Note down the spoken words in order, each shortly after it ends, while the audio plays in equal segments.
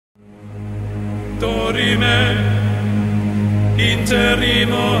dorime,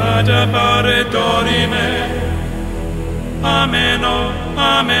 interrimo ad appare dorime, ameno,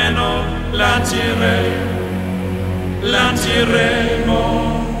 ameno, lanciremo,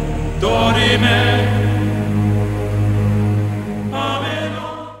 dorime,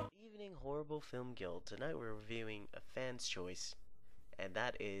 ameno. Evening Horrible Film Guild. Tonight we're reviewing a fan's choice, and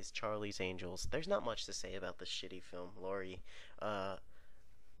that is Charlie's Angels. There's not much to say about this shitty film, Laurie.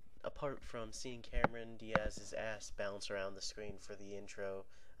 Apart from seeing Cameron Diaz's ass bounce around the screen for the intro,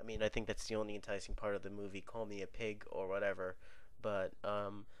 I mean, I think that's the only enticing part of the movie. Call me a pig or whatever, but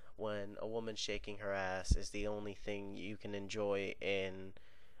when a woman shaking her ass is the only thing you can enjoy in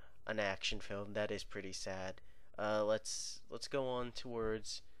an action film, that is pretty sad. Let's go on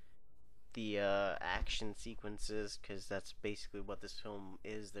towards the action sequences, because that's basically what this film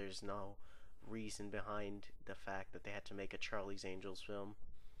is. There's no reason behind the fact that they had to make a Charlie's Angels film,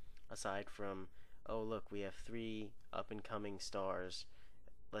 aside from, oh look, we have 3 up-and-coming stars,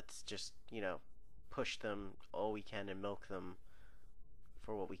 let's just, push them all we can and milk them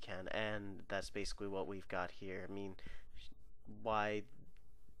for what we can, and that's basically what we've got here. I mean, why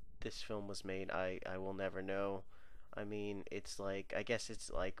this film was made, I will never know. I mean, it's like, I guess it's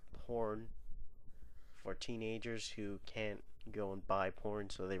like porn for teenagers who can't go and buy porn,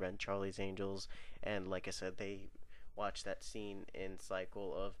 so they rent Charlie's Angels, and like I said, they watch that scene in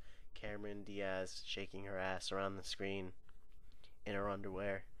cycle of Cameron Diaz shaking her ass around the screen in her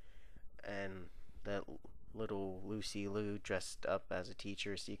underwear, and that little Lucy Liu dressed up as a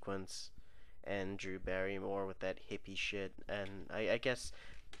teacher sequence, and Drew Barrymore with that hippie shit, and I guess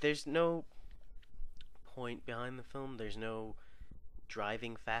there's no point behind the film, there's no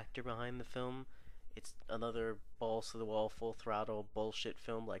driving factor behind the film. It's another balls to the wall, full throttle bullshit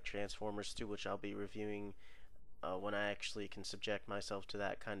film like Transformers 2, which I'll be reviewing when I actually can subject myself to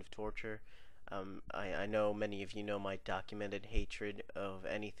that kind of torture. I know many of you know my documented hatred of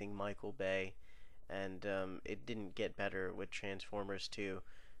anything Michael Bay, and it didn't get better with Transformers 2.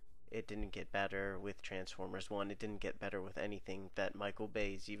 It didn't get better with Transformers 1. It didn't get better with anything that Michael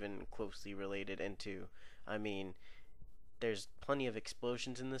Bay's even closely related into. I mean, there's plenty of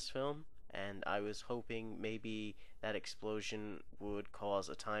explosions in this film, and I was hoping maybe that explosion would cause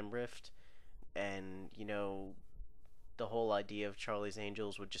a time rift, and, the whole idea of Charlie's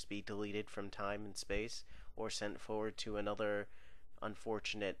Angels would just be deleted from time and space, or sent forward to another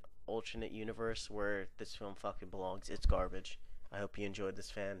unfortunate alternate universe where this film fucking belongs. It's garbage. I hope you enjoyed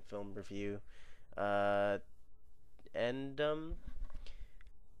this fan film review. Hell,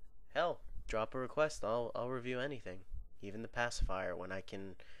 drop a request. I'll review anything, even The Pacifier, when I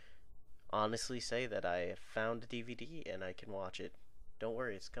can honestly say that I found a DVD and I can watch it. Don't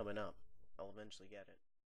worry, it's coming up. I'll eventually get it.